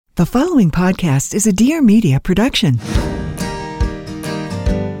The following podcast is a Dear Media production.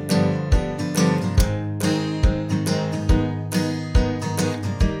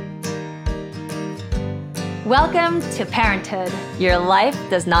 Welcome to Parenthood. Your life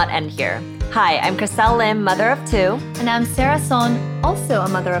does not end here. Hi, I'm Chriselle Lim, mother of two. And I'm Sarah Son, also a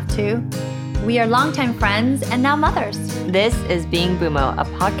mother of two. We are longtime friends and now mothers. This is Being Bumo, a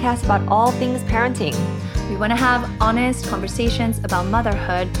podcast about all things parenting. We want to have honest conversations about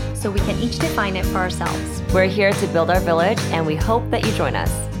motherhood so we can each define it for ourselves. We're here to build our village, and we hope that you join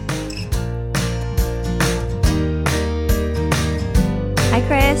us. Hi,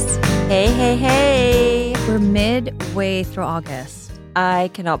 Chris. Hey. We're midway through August.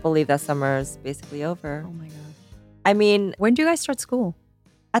 I cannot believe that summer is basically over. Oh my gosh. I mean, When do you guys start school?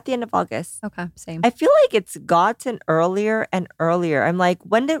 at the end of August. Okay, same. I feel like it's gotten earlier and earlier. I'm like,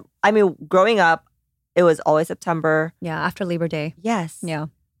 growing up, it was always September. Yeah, after Labor Day. Yes. Yeah.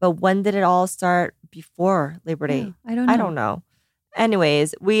 But when did it all start before Labor Day? Yeah, I don't know.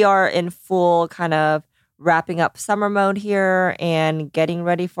 Anyways, we are in full kind of wrapping up summer mode here and getting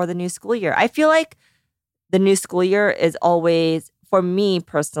ready for the new school year. I feel like the new school year is always, for me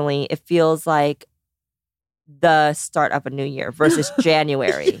personally, it feels like the start of a new year versus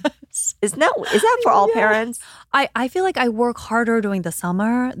January. Yes. Is that for all parents? I feel like I work harder during the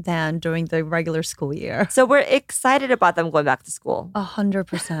summer than during the regular school year. So we're excited about them going back to school.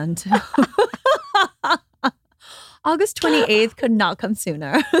 100%. August 28th could not come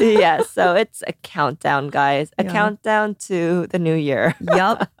sooner. Yes, so it's a countdown, guys. A Yeah. countdown to the new year,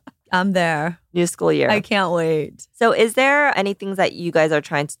 Yup, I'm there. new school year. I can't wait. So is there any things that you guys are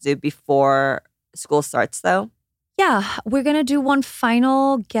trying to do before school starts, though? Yeah, we're going to do one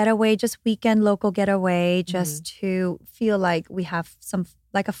final getaway, just weekend local getaway, just to feel like we have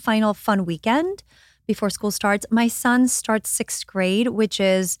a final fun weekend before school starts. My son starts sixth grade, which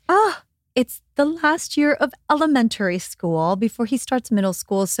is, it's the last year of elementary school before he starts middle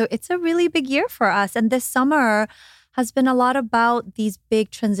school. So it's a really big year for us. And this summer has been a lot about these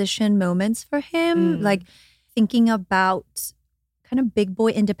big transition moments for him, like thinking about kind of big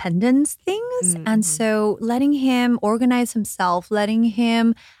boy independence things. And so letting him organize himself, letting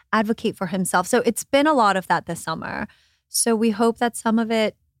him advocate for himself. So it's been a lot of that this summer. So we hope that some of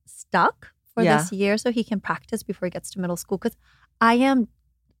it stuck for this year so he can practice before he gets to middle school. Because I am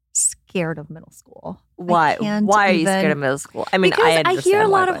scared of middle school. Why? Why are you scared of middle school? I mean, because I understand hear a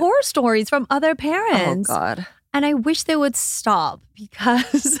why, lot of but- horror stories from other parents. Oh, God. And I wish they would stop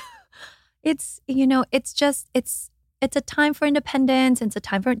because it's a time for independence. It's a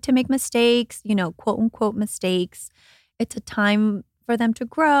time to make mistakes, quote unquote mistakes. It's a time for them to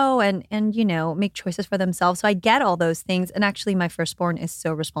grow and make choices for themselves. So I get all those things. And actually my firstborn is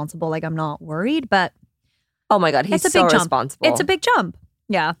so responsible. Like I'm not worried, but Oh my God, he's it's a so big jump. responsible. It's a big jump.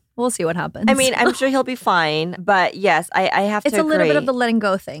 Yeah, we'll see what happens. I mean, I'm sure he'll be fine. But yes, I have to it's a little bit agree. of the letting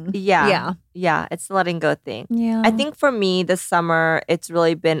go thing. Yeah, it's the letting go thing. Yeah. I think for me this summer, it's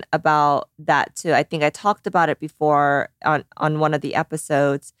really been about that too. I think I talked about it before on one of the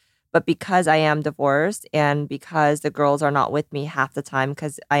episodes, but because I am divorced and because the girls are not with me half the time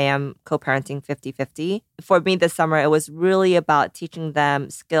because I am co-parenting 50-50, for me this summer, it was really about teaching them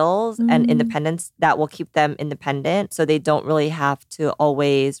skills and independence that will keep them independent so they don't really have to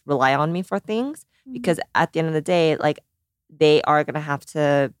always rely on me for things because at the end of the day, like they are going to have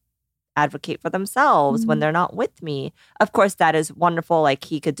to advocate for themselves when they're not with me. Of course, that is wonderful. Like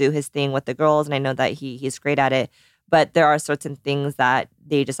he could do his thing with the girls and I know that he's great at it. But there are certain things that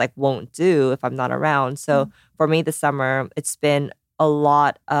they just like won't do if I'm not around. So for me this summer, it's been a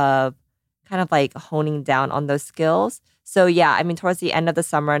lot of kind of like honing down on those skills. So yeah, I mean, towards the end of the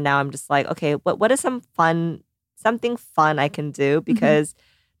summer now, I'm just like, okay, what is something fun I can do? Because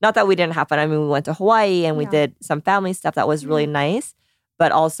not that we didn't have fun. I mean, we went to Hawaii and we did some family stuff that was really nice.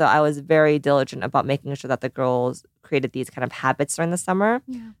 But also I was very diligent about making sure that the girls created these kind of habits during the summer.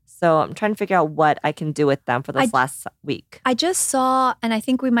 Yeah. So I'm trying to figure out what I can do with them for this last week. I just saw, and I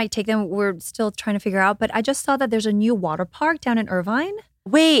think we might take them, we're still trying to figure out, but I just saw that there's a new water park down in Irvine.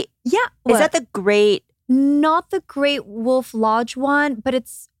 Wait. Yeah. Is that the Great? Not the Great Wolf Lodge one, but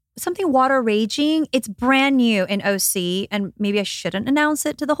it's something water raging. It's brand new in OC, and maybe I shouldn't announce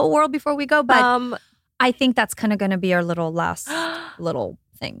it to the whole world before we go, but I think that's kind of going to be our last little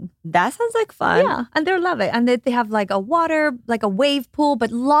thing. That sounds like fun. Yeah, and they love it. And they have like a wave pool,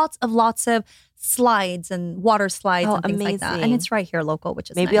 but lots of slides and water slides and things like that. And it's right here local, which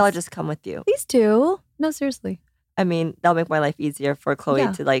is maybe nice. I'll just come with you. Please do. No, seriously. I mean, that'll make my life easier for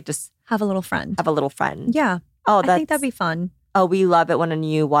Chloe to like just have a little friend. have a little friend. Yeah. Oh, I think that'd be fun. Oh, we love it when a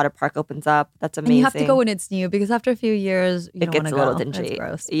new water park opens up. That's amazing. And you have to go when it's new because after a few years, you it don't gets want to a little go. dingy. It's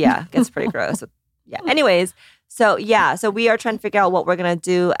gross. Yeah, it gets pretty gross. Yeah. Anyways, so we are trying to figure out what we're gonna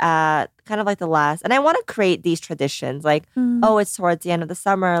do at kind of like the last. And I want to create these traditions, like it's towards the end of the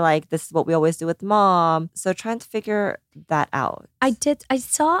summer. Like this is what we always do with mom. So trying to figure that out. I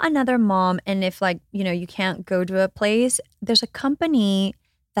saw another mom, and if you can't go to a place, there's a company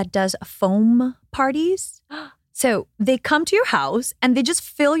that does foam parties. So they come to your house and they just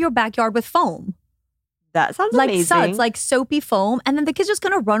fill your backyard with foam. That sounds like amazing. suds, like soapy foam, and then the kids just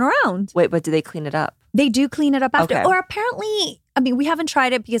gonna run around. Wait, but do they clean it up? They do clean it up after. Okay. Or apparently, I mean, we haven't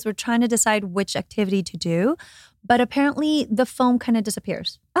tried it because we're trying to decide which activity to do. But apparently the foam kind of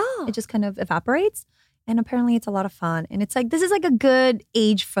disappears. Oh. It just kind of evaporates. And apparently it's a lot of fun. And it's like, this is like a good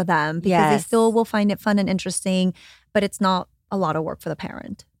age for them because they still will find it fun and interesting, but it's not a lot of work for the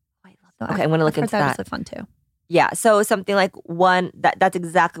parent. I love that. Okay, I'm going to look into that. That's fun too. Yeah, so something like that's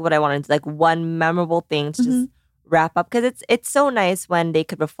exactly what I wanted to, like one memorable thing to just wrap up. Because it's so nice when they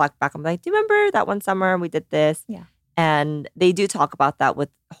could reflect back. I'm like, do you remember that one summer we did this? Yeah. And they do talk about that with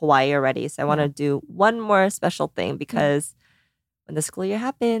Hawaii already. So I want to do one more special thing because when the school year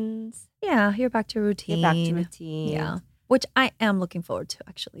happens. Yeah, you're back to routine. Yeah. Which I am looking forward to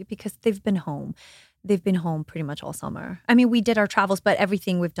actually because they've been home. They've been home pretty much all summer. I mean, we did our travels, but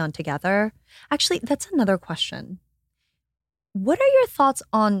everything we've done together. Actually, that's another question. What are your thoughts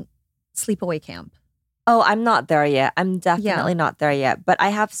on sleepaway camp? Oh, I'm not there yet. I'm definitely not there yet. But I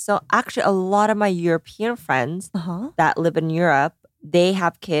have actually a lot of my European friends that live in Europe, they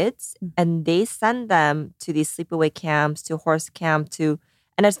have kids and they send them to these sleepaway camps, to horse camp,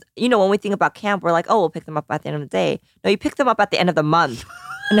 and as when we think about camp, we're like, oh, we'll pick them up at the end of the day. No, you pick them up at the end of the month.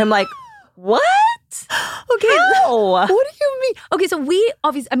 And I'm like, what? Okay. How? What do you mean? Okay, so we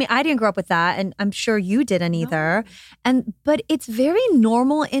obviously, I mean, I didn't grow up with that, and I'm sure you didn't either. But it's very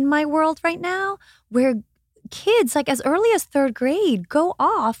normal in my world right now where kids, like as early as 3rd grade, go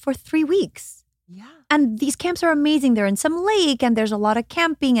off for 3 weeks. Yeah. And these camps are amazing. They're in some lake, and there's a lot of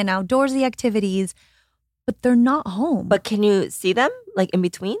camping and outdoorsy activities, but they're not home. But can you see them like in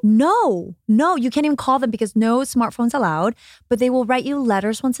between? No, you can't even call them because no smartphones allowed, but they will write you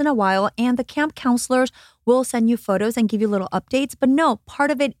letters once in a while and the camp counselors will send you photos and give you little updates. But no,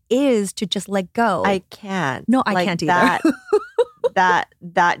 part of it is to just let go. I can't. No, I can't either.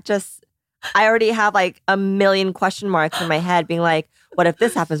 That just, I already have like a million question marks in my head being like, what if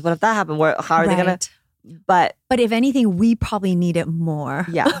this happens? What if that happens? How are they going to? But if anything, we probably need it more.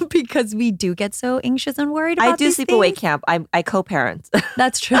 Yeah. Because we do get so anxious and worried about these things. I do sleepaway camp. I co-parent.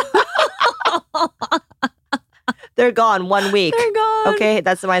 That's true. They're gone 1 week. They're gone. Okay,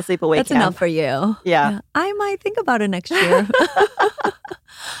 that's my sleepaway camp. That's enough for you. Yeah. I might think about it next year.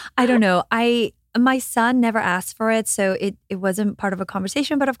 I don't know. My son never asked for it, so it wasn't part of a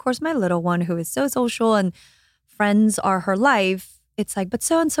conversation. But of course, my little one, who is so social and friends are her life, it's like, but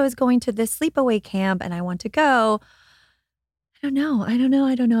so-and-so is going to this sleepaway camp and I want to go. I don't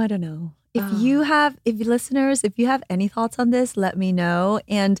know. If listeners, if you have any thoughts on this, let me know.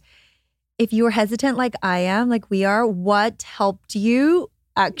 And if you were hesitant like I am, like we are, what helped you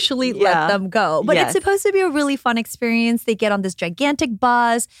actually let them go? But it's supposed to be a really fun experience. They get on this gigantic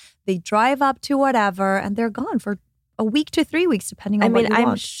bus, they drive up to whatever, and they're gone for a week to 3 weeks, depending on what you want.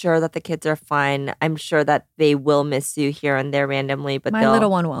 I'm sure that the kids are fine. I'm sure that they will miss you here and there randomly, but my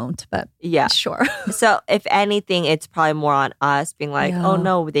little one won't, but sure. So if anything, it's probably more on us being like, oh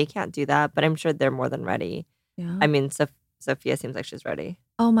no, they can't do that. But I'm sure they're more than ready. Yeah. I mean, Sophia seems like she's ready.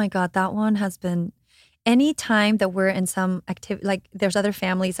 Oh my God, that one has been, any time that we're in some activity, like there's other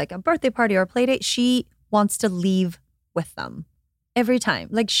families, like a birthday party or a play date, she wants to leave with them every time.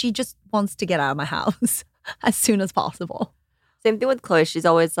 Like she just wants to get out of my house as soon as possible. Same thing with Chloe. She's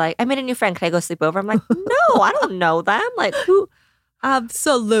always like, I made a new friend. Can I go sleep over? I'm like, no, I don't know them. Like, who?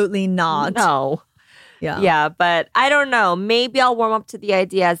 Absolutely not. No. Yeah, but I don't know. Maybe I'll warm up to the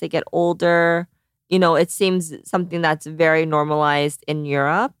idea as they get older. It seems something that's very normalized in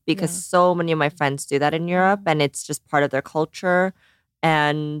Europe because so many of my friends do that in Europe and it's just part of their culture.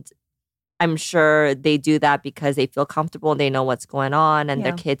 And I'm sure they do that because they feel comfortable and they know what's going on and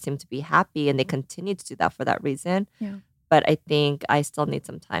their kids seem to be happy and they continue to do that for that reason. Yeah. But I think I still need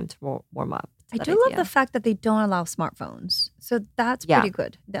some time to warm up. I do love the fact that they don't allow smartphones. So that's pretty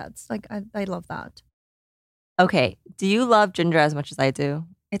good. That's like, I love that. Okay. Do you love ginger as much as I do?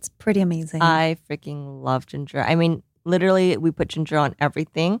 It's pretty amazing. I freaking love ginger. I mean, literally, we put ginger on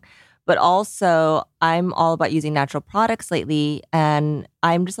everything. But also, I'm all about using natural products lately. And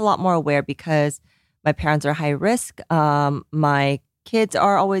I'm just a lot more aware because my parents are high risk. My kids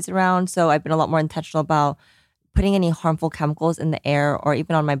are always around. So I've been a lot more intentional about putting any harmful chemicals in the air or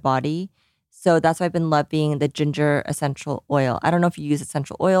even on my body. So that's why I've been loving the ginger essential oil. I don't know if you use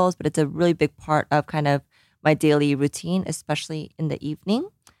essential oils, but it's a really big part of kind of my daily routine, especially in the evening.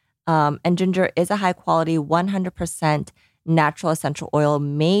 And ginger is a high quality, 100% natural essential oil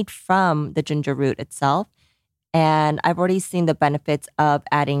made from the ginger root itself. And I've already seen the benefits of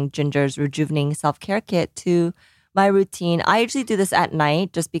adding ginger's rejuvenating self-care kit to my routine. I usually do this at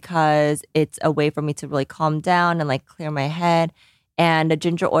night just because it's a way for me to really calm down and like clear my head. And the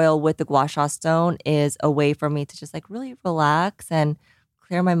ginger oil with the gua sha stone is a way for me to just like really relax and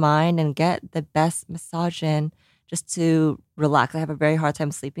clear my mind and get the best massage in just to relax. I have a very hard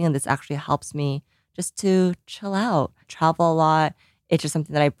time sleeping, and this actually helps me just to chill out. I travel a lot. It's just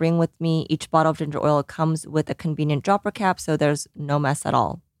something that I bring with me. Each bottle of ginger oil comes with a convenient dropper cap, so there's no mess at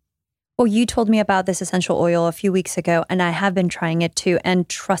all. Well, you told me about this essential oil a few weeks ago, and I have been trying it too. And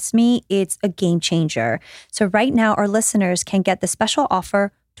trust me, it's a game changer. So right now, our listeners can get the special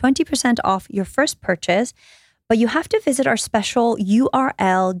offer, 20% off your first purchase. But you have to visit our special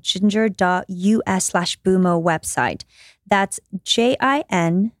URL, ginger.us/Bumo website. That's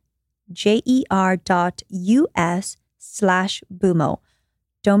JINJER.US/Bumo.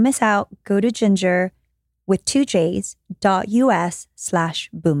 Don't miss out. Go to ginger with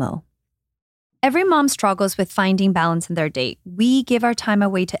 2Js.US/Bumo. Every mom struggles with finding balance in their day. We give our time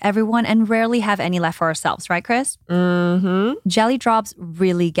away to everyone and rarely have any left for ourselves, right, Chris? Mm-hmm. Jelly Drops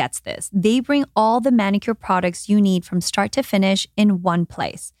really gets this. They bring all the manicure products you need from start to finish in one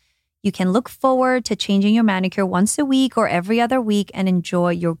place. You can look forward to changing your manicure once a week or every other week and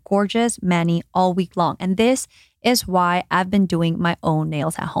enjoy your gorgeous mani all week long. And this is why I've been doing my own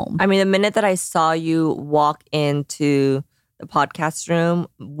nails at home. I mean, the minute that I saw you walk into the podcast room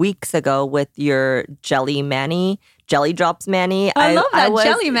weeks ago with your jelly drops mani. I love that,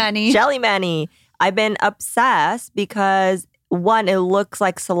 jelly mani. Jelly mani. I've been obsessed because one, it looks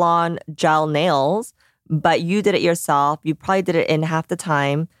like salon gel nails, but you did it yourself. You probably did it in half the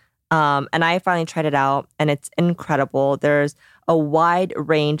time. And I finally tried it out and it's incredible. There's a wide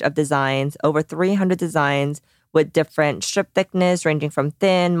range of designs, over 300 designs with different strip thickness ranging from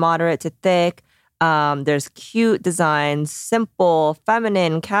thin, moderate to thick. There's cute designs, simple,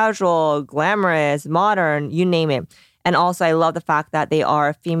 feminine, casual, glamorous, modern, you name it. And also, I love the fact that they are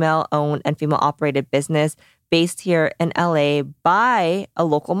a female-owned and female-operated business based here in LA by a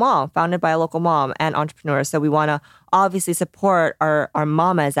local mom, founded by a local mom and entrepreneur. So we want to obviously support our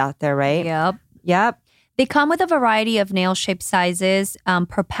mamas out there, right? Yep. They come with a variety of nail shape sizes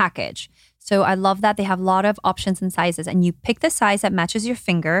per package. So I love that they have a lot of options and sizes, and you pick the size that matches your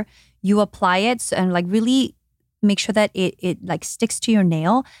finger. You apply it and like really make sure that it like sticks to your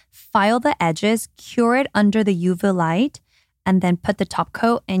nail. File the edges, cure it under the UV light, and then put the top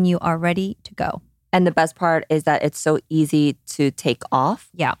coat, and you are ready to go. And the best part is that it's so easy to take off.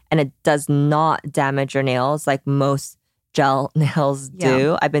 Yeah. And it does not damage your nails like most gel nails do.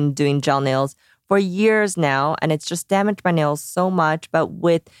 Yeah. I've been doing gel nails for years now, and it's just damaged my nails so much. But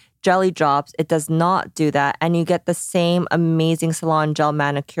with Jelly Drops, it does not do that. And you get the same amazing salon gel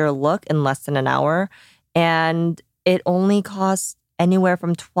manicure look in less than an hour. And it only costs anywhere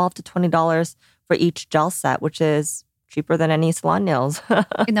from $12 to $20 for each gel set, which is cheaper than any salon nails.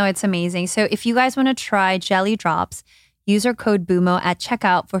 No, it's amazing. So if you guys want to try Jelly Drops, use our code BUMO at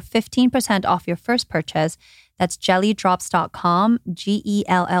checkout for 15% off your first purchase. That's jellydrops.com,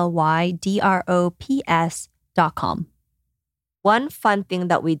 GELLYDROPS.com. One fun thing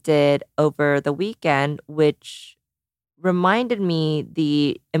that we did over the weekend, which reminded me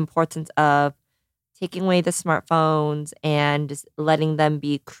the importance of taking away the smartphones and just letting them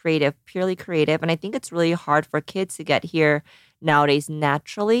be creative, purely creative. And I think it's really hard for kids to get here nowadays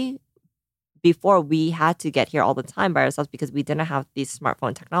naturally. Before, we had to get here all the time by ourselves because we didn't have the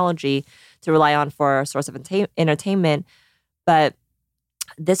smartphone technology to rely on for a source of entertainment. But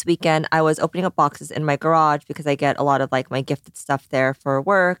this weekend, I was opening up boxes in my garage because I get a lot of like my gifted stuff there for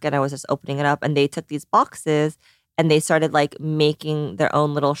work. And I was just opening it up, and they took these boxes and they started like making their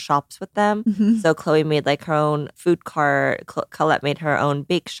own little shops with them. Mm-hmm. So Chloe made like her own food cart. Colette made her own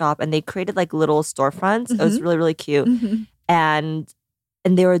bake shop, and they created like little storefronts. Mm-hmm. It was really, really cute. Mm-hmm. And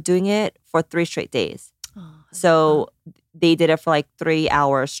they were doing it for 3 straight days. So they did it for like 3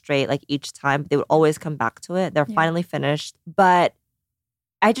 hours straight, like each time. They would always come back to it. They're finally finished. But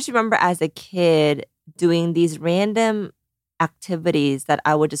I just remember as a kid doing these random activities that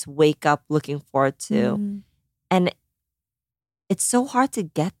I would just wake up looking forward to. Mm. And it's so hard to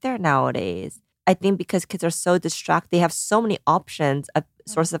get there nowadays. I think because kids are so distracted, they have so many options of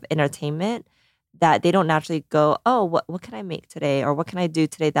sources of entertainment that they don't naturally go, oh, what can I make today? Or what can I do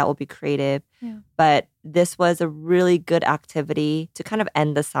today that will be creative? Yeah. But this was a really good activity to kind of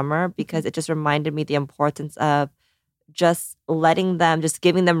end the summer because it just reminded me the importance of just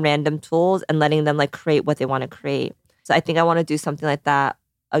giving them random tools and letting them like create what they want to create. So I think I want to do something like that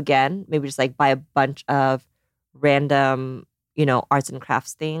again. Maybe just like buy a bunch of random, arts and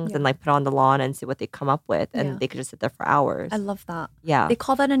crafts things and like put on the lawn and see what they come up with. And they could just sit there for hours. I love that. Yeah. They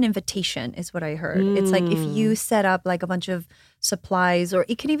call that an invitation is what I heard. It's like if you set up like a bunch of supplies, or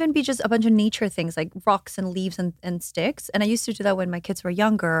it can even be just a bunch of nature things like rocks and leaves and sticks. And I used to do that when my kids were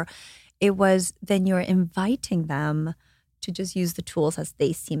younger. It was then you're inviting them to just use the tools as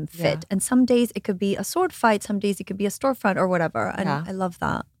they seem fit. Yeah. And some days it could be a sword fight. Some days it could be a storefront or whatever. And I love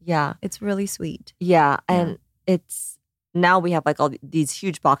that. Yeah. It's really sweet. Yeah. And it's, now we have like all these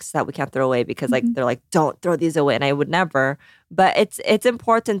huge boxes that we can't throw away because like they're like, don't throw these away. And I would never. But it's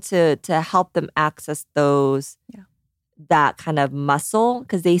important to help them access that kind of muscle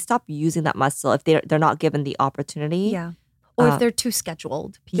because they stop using that muscle if they're not given the opportunity. Yeah. Or if they're too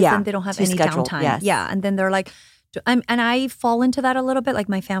scheduled because then they don't have any downtime. Yes. Yeah. And then they're like, and I fall into that a little bit like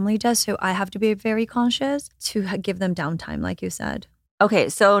my family does. So I have to be very conscious to give them downtime, like you said. Okay,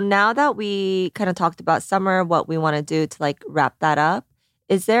 so now that we kind of talked about summer, what we want to do to like wrap that up,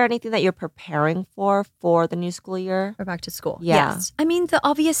 is there anything that you're preparing for the new school year? Or back to school. Yeah. Yes. I mean, the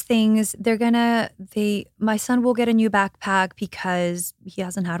obvious things, my son will get a new backpack because he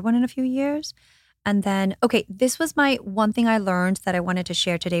hasn't had one in a few years. And then, okay, this was my one thing I learned that I wanted to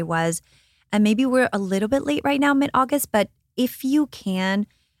share today was, and maybe we're a little bit late right now, mid-August, but if you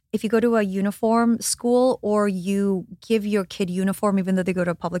go to a uniform school or you give your kid uniform, even though they go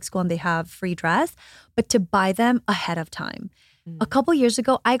to a public school and they have free dress, but to buy them ahead of time. A couple years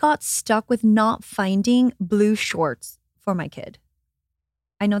ago, I got stuck with not finding blue shorts for my kid.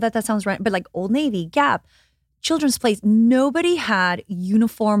 I know that sounds right, but like Old Navy, Gap, Children's Place, nobody had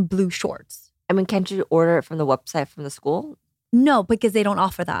uniform blue shorts. I mean, can't you order it from the website from the school? No, because they don't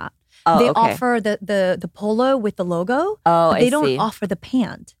offer that. Oh, they okay. offer the polo with the logo. Oh, but they I don't see. offer the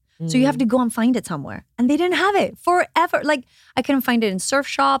pant. So you have to go and find it somewhere. And they didn't have it forever. Like I couldn't find it in surf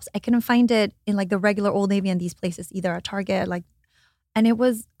shops. I couldn't find it in like the regular Old Navy and these places, either at Target. And it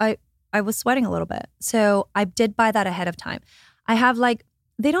was, I was sweating a little bit. So I did buy that ahead of time. I have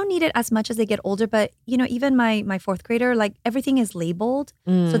they don't need it as much as they get older, but even my fourth grader, like everything is labeled.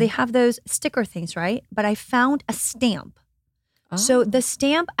 So they have those sticker things, right? But I found a stamp. Oh. So the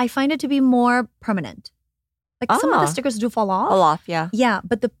stamp, I find it to be more permanent. Like some of the stickers do fall off. Fall off, yeah. Yeah,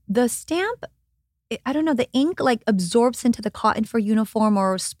 but the stamp, I don't know, the ink like absorbs into the cotton for uniform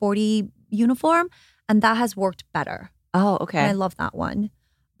or sporty uniform, and that has worked better. Oh, okay. And I love that one.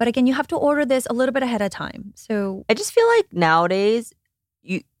 But again, you have to order this a little bit ahead of time. So I just feel like nowadays,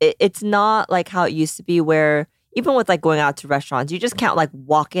 it's not like how it used to be where even with like going out to restaurants, you just can't like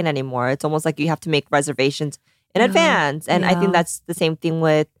walk in anymore. It's almost like you have to make reservations in advance. And I think that's the same thing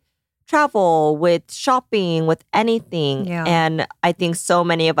with travel, with shopping, with anything. Yeah. And I think so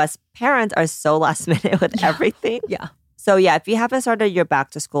many of us parents are so last minute with everything. Yeah. So yeah, if you haven't started your back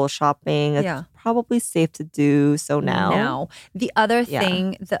to school shopping, it's probably safe to do so now. The other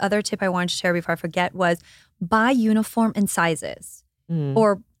thing, the other tip I wanted to share before I forget was buy uniform in sizes.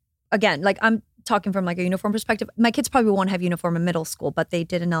 Or again, like I'm talking from like a uniform perspective. My kids probably won't have uniform in middle school, but they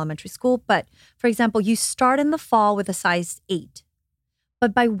did in elementary school. But for example, you start in the fall with a size 8.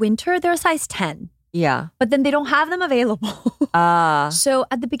 But by winter, they're a size 10. Yeah. But then they don't have them available. So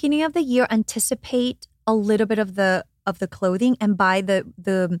at the beginning of the year, anticipate a little bit of the clothing and buy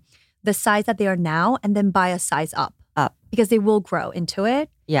the size that they are now, and then buy a size up. Because they will grow into it.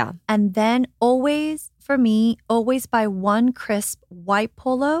 Yeah. And then always buy one crisp white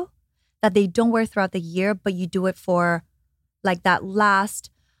polo that they don't wear throughout the year, but you do it for like that last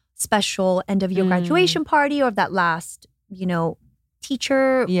special end of year graduation party, or that last,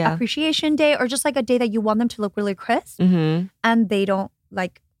 teacher appreciation day, or just like a day that you want them to look really crisp and they don't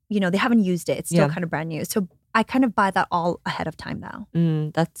like, they haven't used it. It's still kind of brand new. So I kind of buy that all ahead of time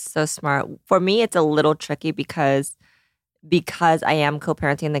now. That's so smart. For me, it's a little tricky because I am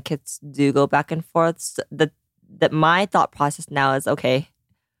co-parenting and the kids do go back and forth. So my thought process now is, okay,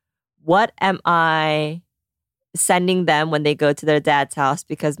 what am I sending them when they go to their dad's house?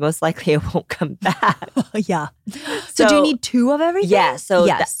 Because most likely it won't come back. Yeah. So do you need 2 of everything? Yeah. So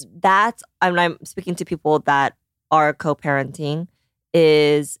yes. that's, I'm speaking to people that are co-parenting,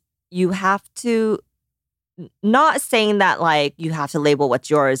 is you have to, not saying that like you have to label what's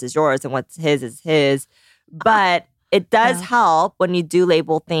yours is yours and what's his is his, but it does help when you do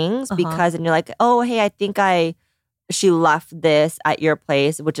label things because then you're like, oh, hey, I think I she left this at your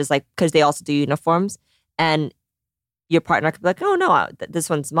place, which is like, because they also do uniforms, and your partner could be like, oh no, this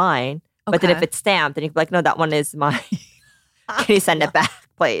one's mine. But then if it's stamped, then you could be like, no, that one is mine. Can you send it back,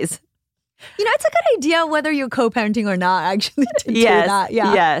 please? It's a good idea whether you're co-parenting or not, actually, to do that.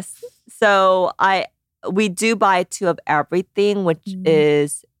 Yeah. Yes. So we do buy 2 of everything, which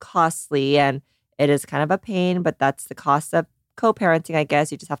is costly, and it is kind of a pain, but that's the cost of co-parenting, I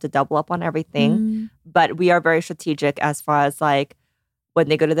guess. You just have to double up on everything. But we are very strategic as far as like when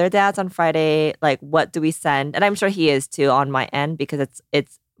they go to their dad's on Friday, like what do we send? And I'm sure he is too on my end, because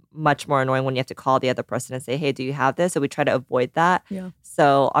it's much more annoying when you have to call the other person and say, hey, do you have this? So we try to avoid that. Yeah.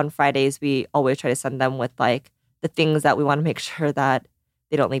 So on Fridays, we always try to send them with like the things that we want to make sure that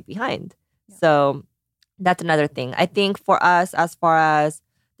they don't leave behind. Yeah. So that's another thing. I think for us, as far as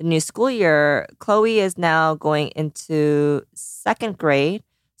the new school year, Chloe is now going into 2nd grade.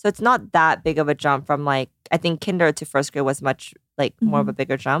 So it's not that big of a jump from like, I think kinder to 1st grade was much like more of a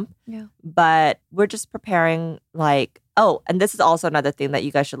bigger jump. Yeah. But we're just preparing like, oh, and this is also another thing that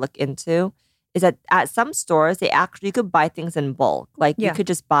you guys should look into, is that at some stores, they actually, you could buy things in bulk. Like you could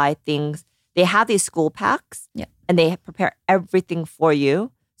just buy things. They have these school packs and they prepare everything for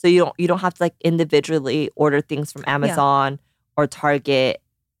you. So you don't have to like individually order things from Amazon or Target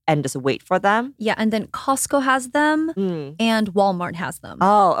and just wait for them. Yeah, and then Costco has them and Walmart has them.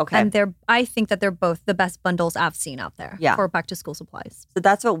 Oh, okay. And I think that they're both the best bundles I've seen out there for back to school supplies. So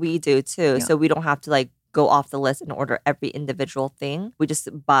that's what we do too. Yeah. So we don't have to like go off the list and order every individual thing. We just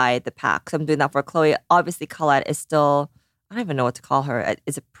buy the pack. So I'm doing that for Chloe. Obviously, Colette is still, I don't even know what to call her.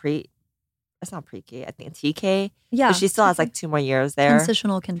 Is it it's not pre-K, I think TK. Yeah. So she still has like 2 more years there.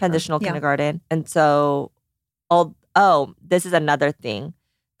 Transitional kindergarten. And so, this is another thing.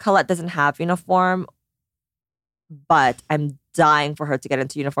 Colette doesn't have uniform, but I'm dying for her to get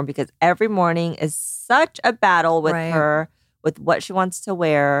into uniform because every morning is such a battle with her, with what she wants to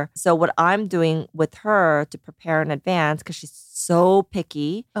wear. So what I'm doing with her to prepare in advance, because she's so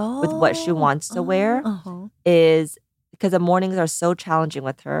picky with what she wants to wear, is because the mornings are so challenging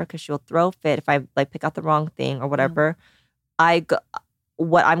with her because she'll throw fit if I like pick out the wrong thing or whatever.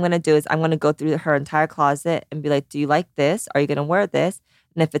 What I'm going to do is I'm going to go through her entire closet and be like, do you like this? Are you going to wear this?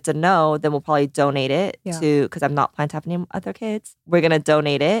 And if it's a no, then we'll probably donate it to, because I'm not planning to have any other kids. We're going to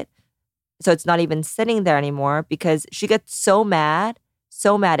donate it. So it's not even sitting there anymore because she gets so mad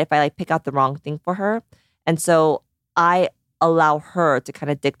if I like pick out the wrong thing for her. And so I allow her to kind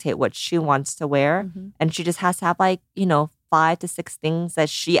of dictate what she wants to wear. And she just has to have like, 5 to 6 things that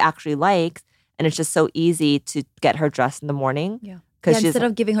she actually likes. And it's just so easy to get her dressed in the morning. Yeah. Instead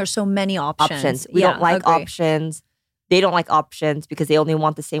of giving her so many options. We don't like options. They don't like options because they only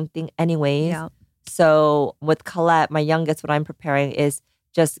want the same thing anyways. Yeah. So with Colette, my youngest, what I'm preparing is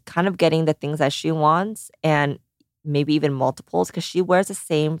just kind of getting the things that she wants and maybe even multiples because she wears the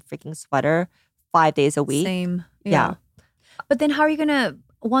same freaking sweater 5 days a week. Same. Yeah. But then how are you going to,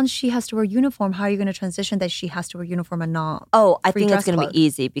 once she has to wear uniform, how are you going to transition that she has to wear uniform and not I think it's going to be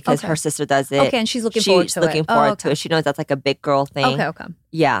easy because her sister does it. Okay, and she's looking forward to it. She knows that's like a big girl thing. Okay.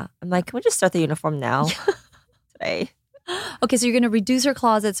 Yeah. I'm like, can we just start the uniform now? Today. Okay, so you're going to reduce her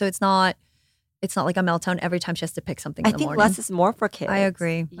closet so it's not like a meltdown every time she has to pick something in the morning. I think less is more for kids. I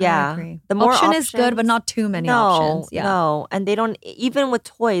agree. Yeah. I agree. The more option is good, but not too many options. Yeah. No. And they don't, even with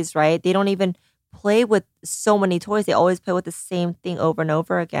toys, right? They don't even play with so many toys. They always play with the same thing over and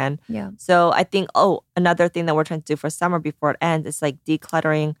over again. Yeah. So I think, another thing that we're trying to do for summer before it ends is like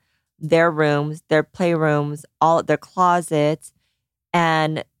decluttering their rooms, their playrooms, all their closets.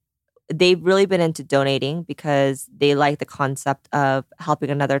 And they've really been into donating because they like the concept of helping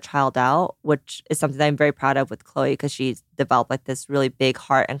another child out, which is something that I'm very proud of with Chloe because she's developed like this really big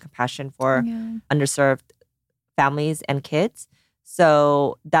heart and compassion for underserved families and kids.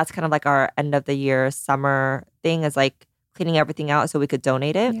 So that's kind of like our end of the year summer thing is like cleaning everything out so we could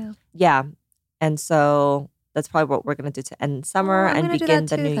donate it. Yeah. And so that's probably what we're going to do to end summer and begin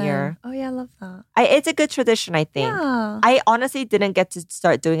the new year. Oh, yeah, I love that. It's a good tradition, I think. Yeah. I honestly didn't get to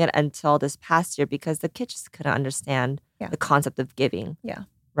start doing it until this past year because the kids just couldn't understand the concept of giving. Yeah.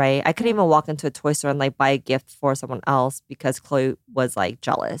 Right? I couldn't even walk into a toy store and like buy a gift for someone else because Chloe was like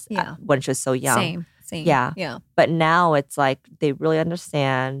jealous when she was so young. Same. Yeah. But now it's like they really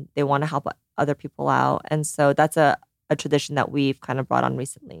understand. They want to help other people out. And so that's a tradition that we've kind of brought on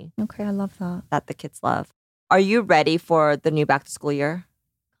recently. Okay, I love that. That the kids love. Are you ready for the new back to school year?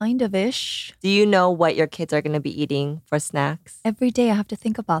 Kind of ish. Do you know what your kids are going to be eating for snacks? Every day I have to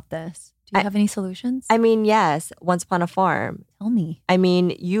think about this. Do you have any solutions? I mean, yes. Once Upon a Farm. Tell me. I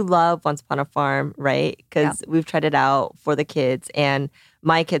mean, you love Once Upon a Farm, right? Because we've tried it out for the kids. And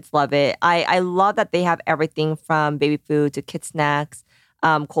My kids love it. I love that they have everything from baby food to kid snacks,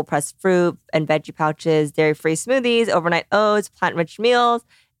 cold pressed fruit and veggie pouches, dairy-free smoothies, overnight oats, plant-rich meals,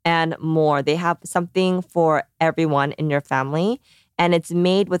 and more. They have something for everyone in your family. And it's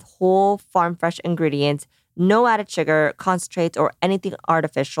made with whole farm fresh ingredients, no added sugar, concentrates, or anything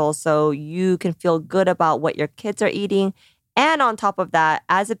artificial. So you can feel good about what your kids are eating. And on top of that,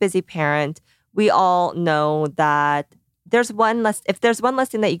 as a busy parent, we all know that if there's one less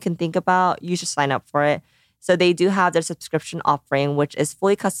thing that you can think about, you should sign up for it. So they do have their subscription offering, which is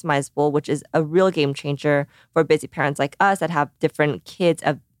fully customizable, which is a real game changer for busy parents like us that have different kids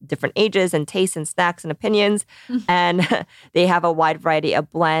of different ages and tastes and snacks and opinions. And they have a wide variety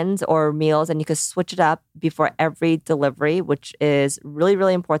of blends or meals, and you can switch it up before every delivery, which is really,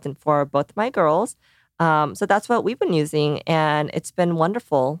 really important for both my girls. So that's what we've been using, and it's been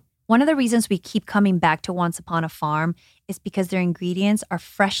wonderful. One of the reasons we keep coming back to Once Upon a Farm is because their ingredients are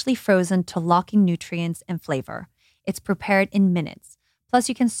freshly frozen to lock in nutrients and flavor. It's prepared in minutes. Plus,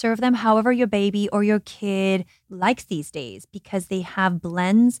 you can serve them however your baby or your kid likes these days because they have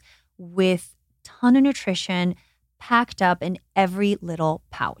blends with a ton of nutrition packed up in every little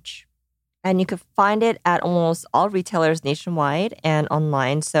pouch. And you can find it at almost all retailers nationwide and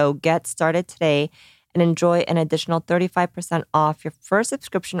online. So get started today and enjoy an additional 35% off your first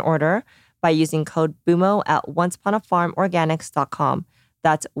subscription order by using code BOOMO at onceuponafarmorganics.com.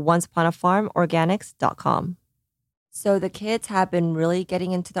 That's onceuponafarmorganics.com. So the kids have been really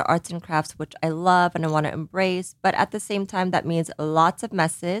getting into the arts and crafts, which I love and I want to embrace. But at the same time, that means lots of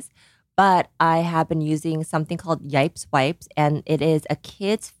messes. But I have been using something called Yipes Wipes, and it is a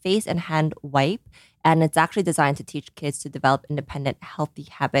kid's face and hand wipe. And it's actually designed to teach kids to develop independent, healthy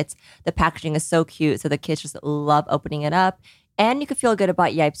habits. The packaging is so cute, so the kids just love opening it up. And you can feel good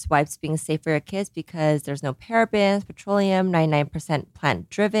about Yipes Wipes being safe for your kids because there's no parabens, petroleum, 99%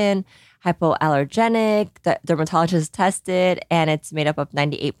 plant-driven, hypoallergenic, the dermatologist tested, and it's made up of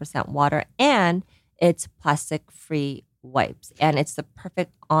 98% water, and it's plastic-free wipes. And it's the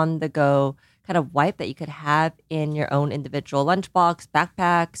perfect on-the-go kind of wipe that you could have in your own individual lunchbox,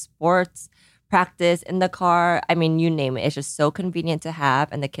 backpack, sports, practice, in the car. I mean, you name it. It's just so convenient to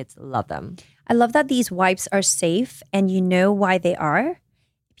have, and the kids love them. I love that these wipes are safe, and you know why they are?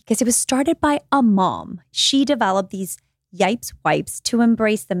 Because it was started by a mom. She developed these Yipes wipes to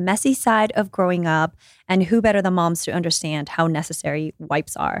embrace the messy side of growing up, and who better than moms to understand how necessary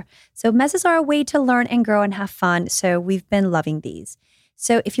wipes are. So messes are a way to learn and grow and have fun, so we've been loving these.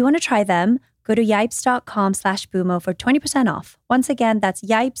 So if you want to try them, go to yipes.com/boomo for 20% off. Once again, that's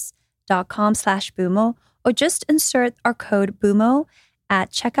yipes.com/boomo, or just insert our code BOOMO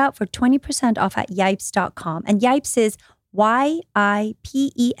at checkout for 20% off at yipes.com. And Yipes is YIPES.com.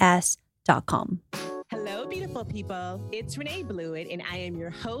 Hello, beautiful people. It's Renee Blewett, and I am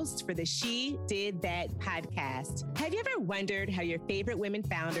your host for the She Did That podcast. Have you ever wondered how your favorite women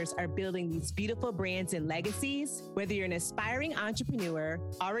founders are building these beautiful brands and legacies? Whether you're an aspiring entrepreneur,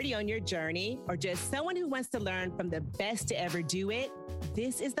 already on your journey, or just someone who wants to learn from the best to ever do it,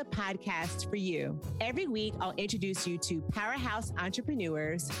 this is the podcast for you. Every week, I'll introduce you to powerhouse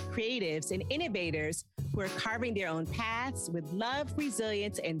entrepreneurs, creatives, and innovators who are carving their own paths with love,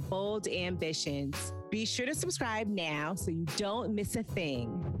 resilience, and bold ambitions. Be sure to subscribe now so you don't miss a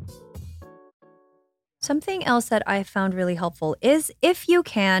thing. Something else that I found really helpful is if you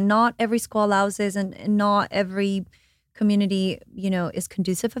can, not every school allows this and not every community, is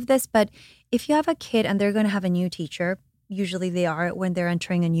conducive of this, but if you have a kid and they're going to have a new teacher, usually they are when they're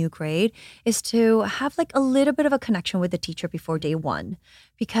entering a new grade, is to have like a little bit of a connection with the teacher before day one.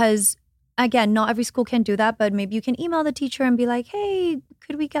 Because again, not every school can do that, but maybe you can email the teacher and be like, hey,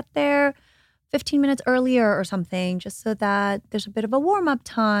 could we get there 15 minutes earlier or something, just so that there's a bit of a warm-up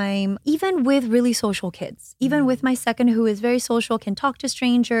time. Even with really social kids, even with my second, who is very social, can talk to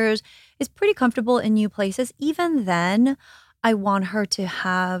strangers, is pretty comfortable in new places. Even then, I want her to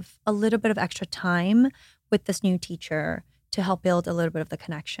have a little bit of extra time with this new teacher to help build a little bit of the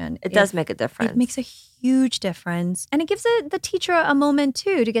connection. It does make a difference. It makes a huge difference. And it gives the teacher a moment,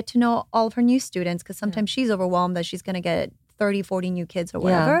 too, to get to know all of her new students, because sometimes she's overwhelmed that she's going to get 30, 40 new kids or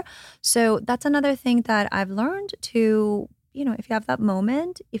whatever. Yeah. So that's another thing that I've learned to, if you have that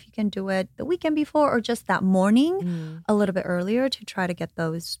moment, if you can do it the weekend before or just that morning a little bit earlier to try to get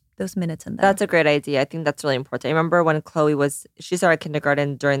those minutes in there. That's a great idea. I think that's really important. I remember when Chloe she started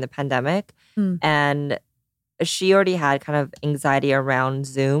kindergarten during the pandemic and she already had kind of anxiety around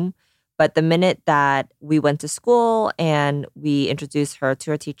Zoom. But the minute that we went to school and we introduced her to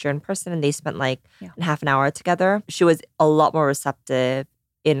her teacher in person and they spent half an hour together, she was a lot more receptive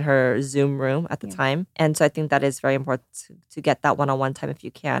in her Zoom room at the time. And so I think that is very important to get that one-on-one time if you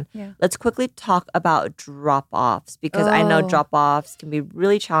can. Yeah. Let's quickly talk about drop-offs because I know drop-offs can be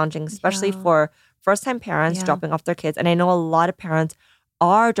really challenging, especially for first-time parents dropping off their kids. And I know a lot of parents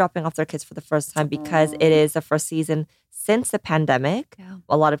are dropping off their kids for the first time because it is the first season since the pandemic. Yeah.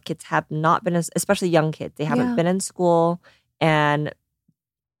 A lot of kids have not been, especially young kids, they haven't been in school. And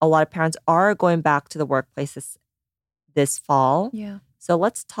a lot of parents are going back to the workplaces this fall. Yeah. So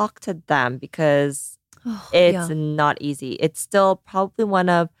let's talk to them because it's not easy. It's still probably one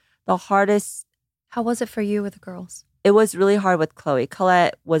of the hardest. How was it for you with the girls? It was really hard with Chloe.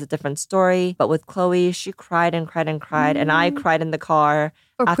 Colette was a different story, but with Chloe, she cried and cried and cried. And I cried in the car.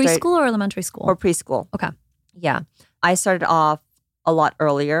 For preschool or elementary school? For preschool. Okay. Yeah. I started off a lot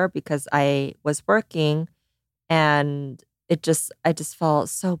earlier because I was working and I just felt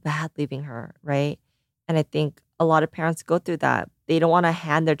so bad leaving her, right? And I think a lot of parents go through that. They don't want to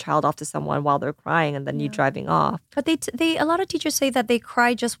hand their child off to someone while they're crying and then you driving off. But they a lot of teachers say that they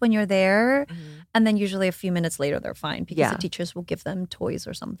cry just when you're there, and then usually a few minutes later they're fine because the teachers will give them toys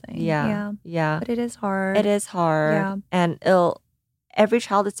or something. Yeah. But it is hard. It is hard. Yeah. And every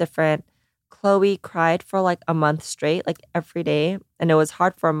child is different. Chloe cried for like a month straight, like every day. And it was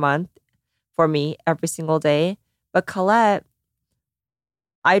hard for a month for me every single day. But Colette,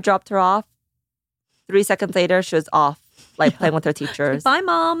 I dropped her off. 3 seconds later, she was off, like playing with her teachers. Bye,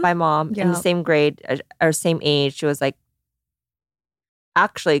 Mom. Bye, Mom. In the same grade or same age. She was like,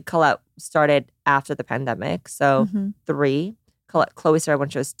 actually, Colette started after the pandemic. So 3. Chloe started when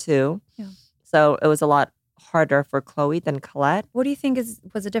she was 2. Yeah. So it was a lot harder for Chloe than Colette. What do you think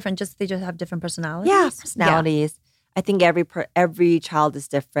was it different? They just have different personalities? Yeah, personalities. Yeah. I think every child is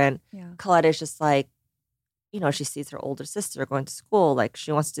different. Yeah. Colette is just like, she sees her older sister going to school. Like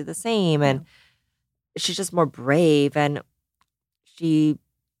she wants to do the same. And she's just more brave. And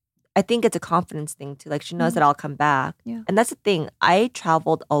I think it's a confidence thing too. Like she knows that I'll come back. Yeah. And that's the thing. I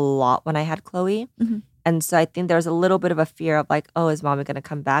traveled a lot when I had Chloe. And so I think there's a little bit of a fear of like, oh, is mommy going to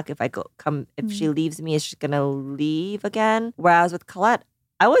come back? If she leaves me, is she going to leave again? Whereas with Colette,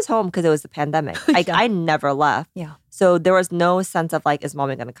 I was home because it was the pandemic. I never left. Yeah. So there was no sense of like, is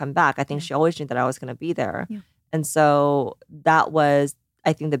mommy going to come back? I think she always knew that I was going to be there. Yeah. And so that was,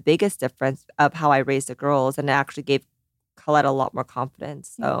 I think, the biggest difference of how I raised the girls. And it actually gave Colette a lot more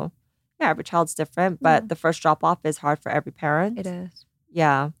confidence. So every child's different. But the first drop off is hard for every parent. It is.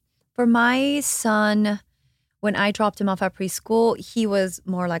 Yeah. For my son, when I dropped him off at preschool, he was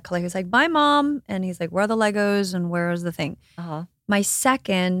more like Colette. He was like, bye, Mom. And he's like, where are the Legos and where's the thing? My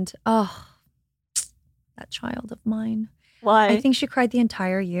second, that child of mine. Why? I think she cried the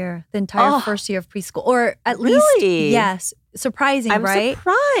entire year, the entire first year of preschool. Or at least, yes. Surprising, right? I'm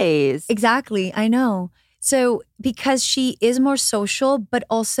surprised. Exactly. I know. So because she is more social, but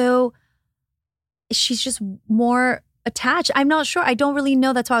also she's just more attached. I'm not sure. I don't really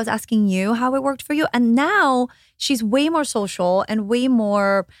know. That's why I was asking you how it worked for you. And now she's way more social and way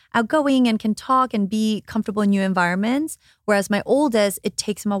more outgoing and can talk and be comfortable in new environments. Whereas my oldest, it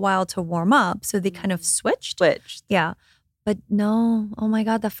takes him a while to warm up. So they kind of switched. Yeah. But no, oh my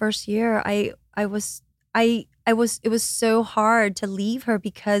God, the first year it was so hard to leave her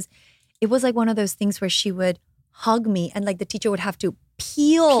because it was like one of those things where she would hug me and like the teacher would have to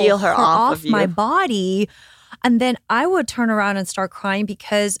peel her off my body. And then I would turn around and start crying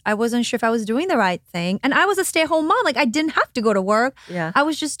because I wasn't sure if I was doing the right thing. And I was a stay-at-home mom. Like I didn't have to go to work. Yeah. I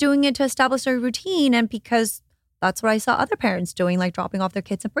was just doing it to establish a routine and because that's what I saw other parents doing, like dropping off their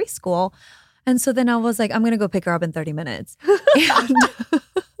kids in preschool. And so then I was like, I'm going to go pick her up in 30 minutes. And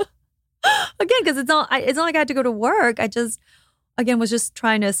again, because it's not like I had to go to work. I just, again, was just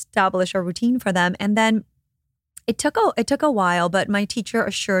trying to establish a routine for them. And then it took a while, but my teacher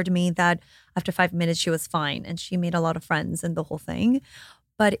assured me that after 5 minutes, she was fine. And she made a lot of friends and the whole thing.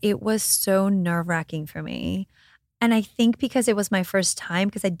 But it was so nerve-wracking for me. And I think because it was my first time,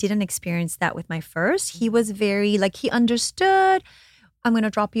 because I didn't experience that with my first, he was very, like, he understood. I'm going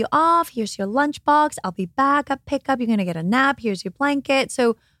to drop you off. Here's your lunchbox. I'll be back at pickup. You're going to get a nap. Here's your blanket.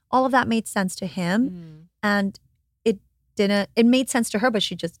 So all of that made sense to him. And it made sense to her, but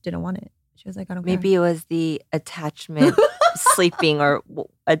she just didn't want it. She was like, I don't care. Maybe it was the attachment sleeping or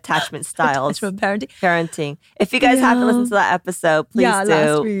attachment styles. Attachment parenting. If you guys haven't listened to that episode, please do.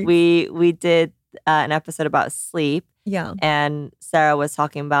 Last week. We did an episode about sleep. Yeah. And Sarah was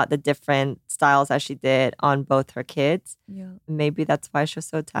talking about the different styles that she did on both her kids. Yeah. Maybe that's why she was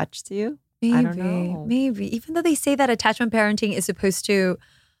so attached to you. Maybe. I don't know. Maybe. Even though they say that attachment parenting is supposed to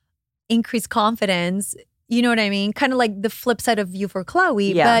increase confidence, you know what I mean? Kind of like the flip side of you for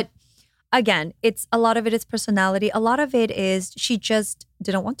Chloe. Yeah. But again, it's a lot of it is personality. A lot of it is she just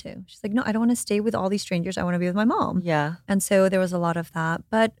didn't want to. She's like, no, I don't want to stay with all these strangers. I want to be with my mom. Yeah. And so there was a lot of that.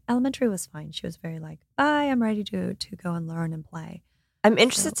 But elementary was fine. She was very like, bye, I'm ready to go and learn and play. I'm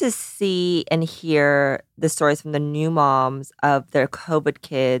interested to see and hear the stories from the new moms of their COVID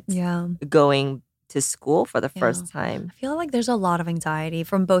kids Yeah. going to school for the Yeah. first time. I feel like there's a lot of anxiety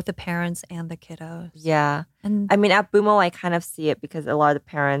from both the parents and the kiddos. Yeah. And I mean, at Bumo, I kind of see it because a lot of the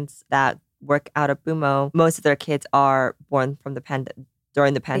parents that work out of Bumo, most of their kids are born from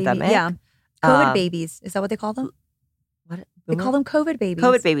during the pandemic. Yeah. COVID Um, babies. Is that what they call them? What? They Bumo? call them COVID babies.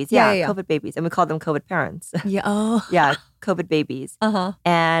 COVID babies. Yeah, Yeah. COVID babies. And we call them COVID parents. Yeah. Oh. Yeah, COVID babies. Uh-huh.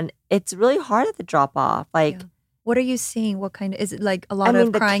 And it's really hard at the drop off. Like, Yeah. What are you seeing? What kind of, is it like a lot I mean,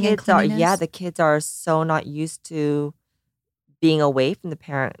 of the crying and kids are, cleanliness? the kids are so not used to being away from the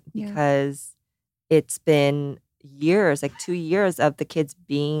parent Yeah. because it's been years, like 2 years of the kids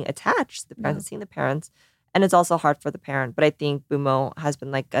being attached to the parents and seeing the parents. And it's also hard for the parent. But I think Bumo has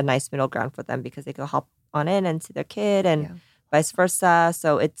been like a nice middle ground for them because they can hop on in and see their kid and Yeah. vice versa.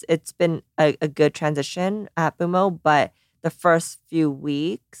 So it's been a good transition at Bumo. But the first few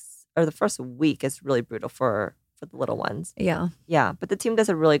weeks or the first week is really brutal for the little ones. Yeah. Yeah, but the team does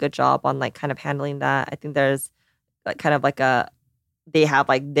a really good job on like kind of handling that. I think there's like kind of like they have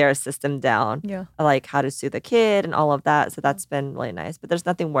like their system down, Yeah. like how to soothe the kid and all of that. So that's been really nice. But there's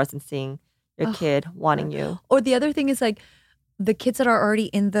nothing worse than seeing your Oh, kid wanting you. Or the other thing is like the kids that are already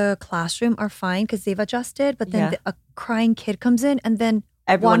in the classroom are fine because they've adjusted, but then Yeah. a crying kid comes in and then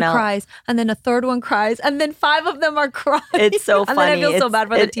Everyone one else. cries and then a third one cries and then 5 of them are crying. It's so funny. And then I feel so bad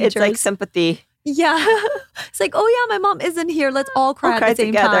for the teachers. It's like sympathy. Yeah. It's like, oh yeah, my mom isn't here. Let's all cry We'll at cry the same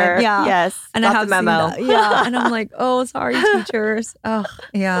together. time. Yeah. Yes. And got I have the memo. seen that. Yeah. And I'm like, oh, sorry, teachers. Oh,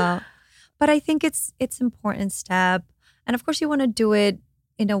 yeah. But I think it's important step. And of course you want to do it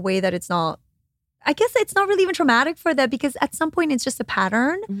in a way that it's not, I guess it's not really even traumatic for them because at some point it's just a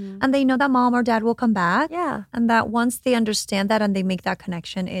pattern Mhm. and they know that mom or dad will come back. Yeah. And that once they understand that and they make that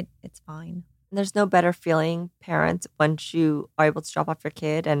connection, it's fine. There's no better feeling, parents, once you are able to drop off your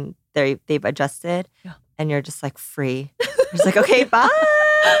kid and they've adjusted Yeah. and you're just like free. You're just like, okay, bye.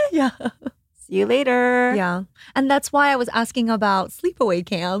 Yeah. See you later. Yeah. And that's why I was asking about sleepaway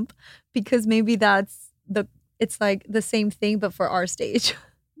camp because maybe it's like the same thing, but for our stage.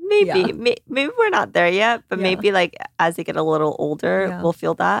 Maybe. Yeah. Maybe we're not there yet, but Yeah. maybe like as they get a little older, Yeah. we'll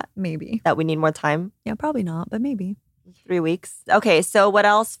feel that Maybe. we need more time. Yeah, probably not, but maybe. 3 weeks. Okay, so what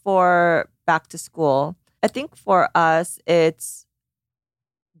else for back to school? I think for us, it's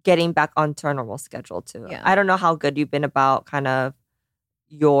getting back onto our normal schedule too. Yeah. I don't know how good you've been about kind of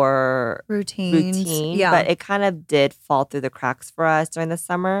your Routines. routine, Yeah. but it kind of did fall through the cracks for us during the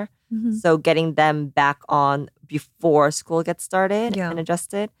summer. Mhm. So getting them back on before school gets started Yeah. and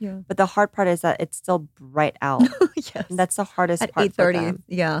adjusted. Yeah. But the hard part is that it's still bright out. Yes. And that's the hardest At part for 8:30. them.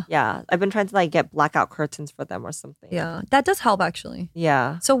 Yeah. Yeah. I've been trying to like get blackout curtains for them or something. Yeah. That does help actually.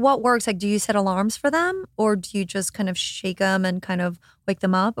 Yeah. So what works? Like, do you set alarms for them or do you just kind of shake them and kind of wake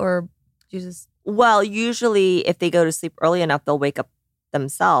them up or do you just, Well, usually if they go to sleep early enough, they'll wake up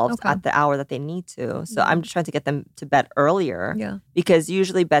themselves Okay. at the hour that they need to. So Yeah. I'm just trying to get them to bed earlier yeah. because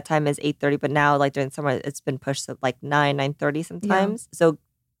usually bedtime is 8:30, but now like during summer it's been pushed to like 9:30 sometimes. So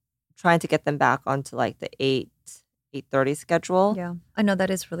trying to get them back onto like the 8:30 schedule. Yeah, I know that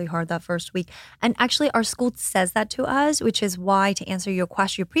is really hard that first week. And actually, our school says that to us, which is why, to answer your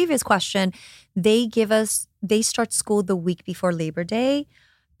question, your previous question, they start school the week before Labor Day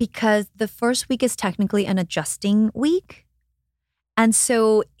because the first week is technically an adjusting week. And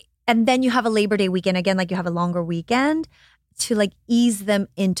so, and then you have a Labor Day weekend again, like you have a longer weekend to like ease them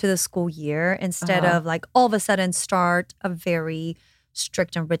into the school year instead Uh-huh. of like all of a sudden start a very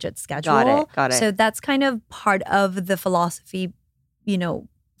strict and rigid schedule. Got it. So that's kind of part of the philosophy,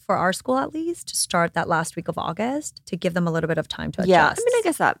 for our school at least, to start that last week of August to give them a little bit of time to adjust. Yeah, I mean, I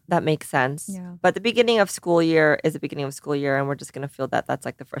guess that makes sense. Yeah. But the beginning of school year is the beginning of school year, and we're just gonna feel that that's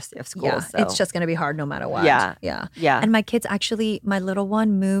like the first day of school. Yeah, so. it's just going to be hard no matter what. Yeah. Yeah. yeah. And my kids actually, my little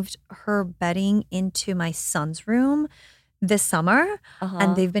one moved her bedding into my son's room this summer. Uh-huh.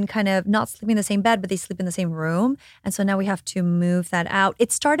 And they've been kind of not sleeping in the same bed, but they sleep in the same room. And so now we have to move that out.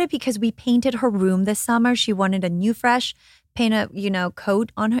 It started because we painted her room this summer. She wanted a new fresh paint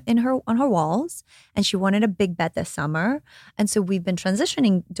coat on her walls, and she wanted a big bed this summer. And so we've been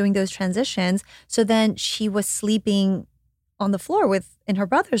doing those transitions. So then she was sleeping on the floor in her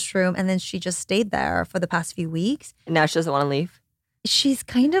brother's room, and then she just stayed there for the past few weeks. And now she doesn't want to leave. She's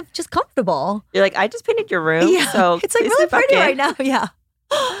kind of just comfortable. You're like, I just painted your room, so it's like please really sleep back pretty in. right now. Yeah.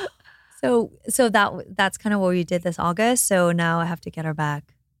 So that's kind of what we did this August. So now I have to get her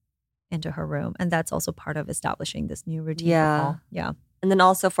back into her room. And that's also part of establishing this new routine. Yeah. For fall. Yeah. And then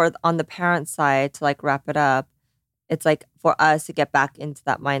also on the parent side, to like wrap it up, it's like for us to get back into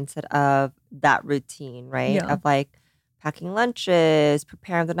that mindset of that routine, right? Yeah. Of like packing lunches,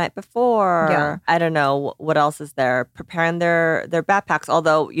 preparing the night before. Yeah. I don't know what else is there. Preparing their backpacks.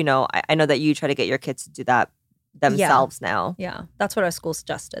 Although, I know that you try to get your kids to do that themselves now. Yeah. That's what our school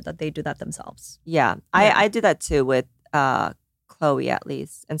suggested, that they do that themselves. Yeah. I do that too with Chloe at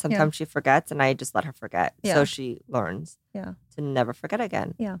least. And sometimes she forgets and I just let her forget. Yeah. So she learns Yeah. to never forget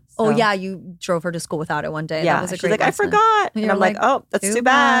again. Yeah. So- Oh, yeah. You drove her to school without it one day. Yeah. That was a She's great like, lesson. I forgot. And You're I'm like, oh, that's too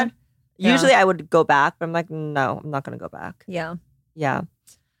bad. Yeah. Usually I would go back, but I'm like, no, I'm not going to go back. Yeah. Yeah.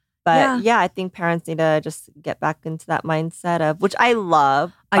 But yeah, I think parents need to just get back into that mindset of, which I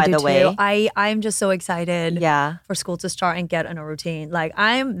love, by the way. I'm just so excited Yeah. for school to start and get in a routine. Like,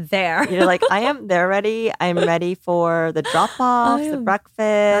 I'm there. You're like, I am there ready. I'm ready for the drop-offs, the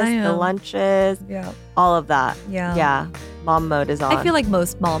breakfast, the lunches, Yeah. all of that. Yeah. Yeah. Mom mode is on. I feel like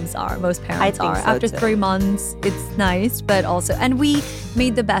most parents think are. so, After too. 3 months, it's nice, but also, and we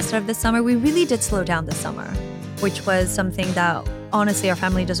made the best of this summer. We really did slow down this summer, which was something that honestly our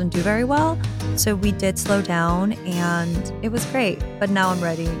family doesn't do very well. So we did slow down and it was great. But now I'm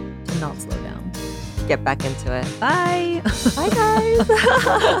ready to not slow down. Get back into it. Bye. Bye, guys.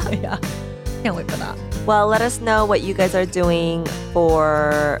 Yeah. Can't wait for that. Well, let us know what you guys are doing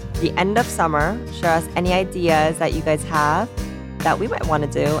for the end of summer. Share us any ideas that you guys have that we might want to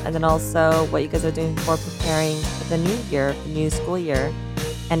do. And then also what you guys are doing for preparing for the new year, the new school year.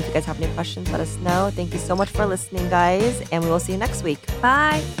 And if you guys have any questions, let us know. Thank you so much for listening, guys. And we will see you next week.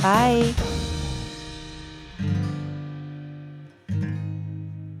 Bye. Bye.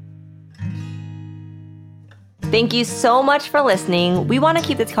 Thank you so much for listening. We want to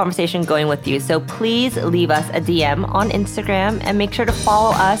keep this conversation going with you, so please leave us a DM on Instagram and make sure to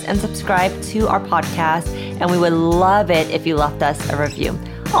follow us and subscribe to our podcast. And we would love it if you left us a review.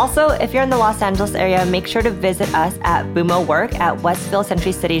 Also, if you're in the Los Angeles area, make sure to visit us at Bumo Work at Westfield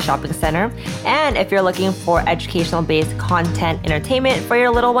Century City Shopping Center. And if you're looking for educational-based content entertainment for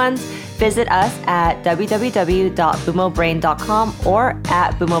your little ones, visit us at www.bumobrain.com or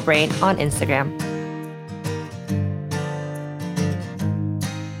at bumobrain on Instagram.